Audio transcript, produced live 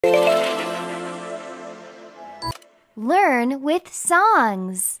Learn with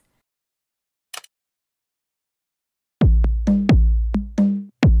songs.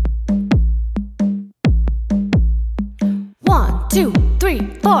 1, 2, 3,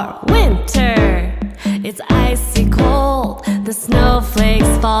 4. Winter. It's icy cold. The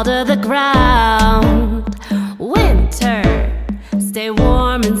snowflakes fall to the ground. Winter. Stay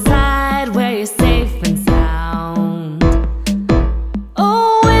warm inside where you're safe and sound.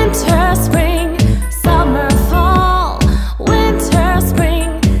 Oh, winter, spring, summer, fall. Winter,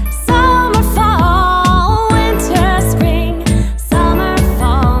 spring, summer, fall. Winter, spring, summer,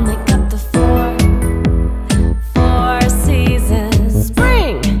 fall. Make up the four seasons.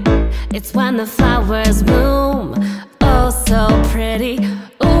 Spring, it's when the flowers bloom. Oh, so pretty.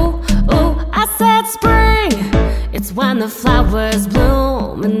 Ooh, ooh, I said spring. It's when the flowers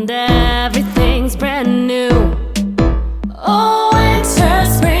bloom and everything's brand new. Oh, winter,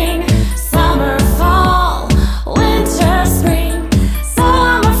 spring, summer, fall. Winter, spring,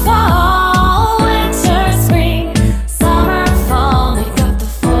 summer, fall. Winter, spring, summer, fall. Make up the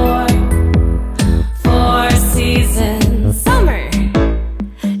four seasons. Summer,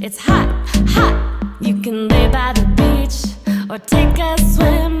 it's hot, hot. You can lay by the beach or take a